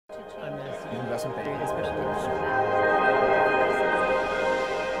investment banking.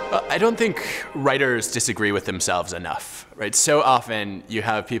 I don't think writers disagree with themselves enough, right? So often you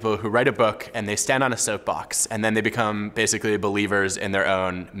have people who write a book and they stand on a soapbox and then they become basically believers in their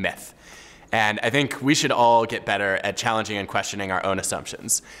own myth. And I think we should all get better at challenging and questioning our own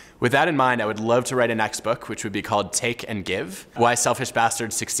assumptions. With that in mind, I would love to write a next book, which would be called Take and Give: Why Selfish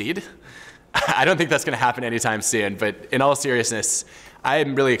Bastards Succeed. I don't think that's going to happen anytime soon, but in all seriousness,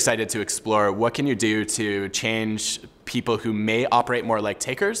 I'm really excited to explore what can you do to change people who may operate more like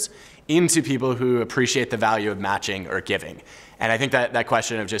takers into people who appreciate the value of matching or giving. And I think that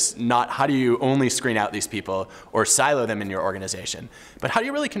question of just not how do you only screen out these people or silo them in your organization, but how do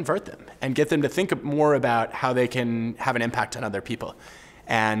you really convert them and get them to think more about how they can have an impact on other people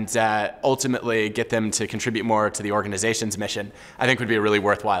and ultimately get them to contribute more to the organization's mission, I think would be a really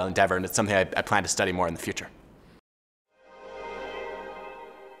worthwhile endeavor, and it's something I plan to study more in the future.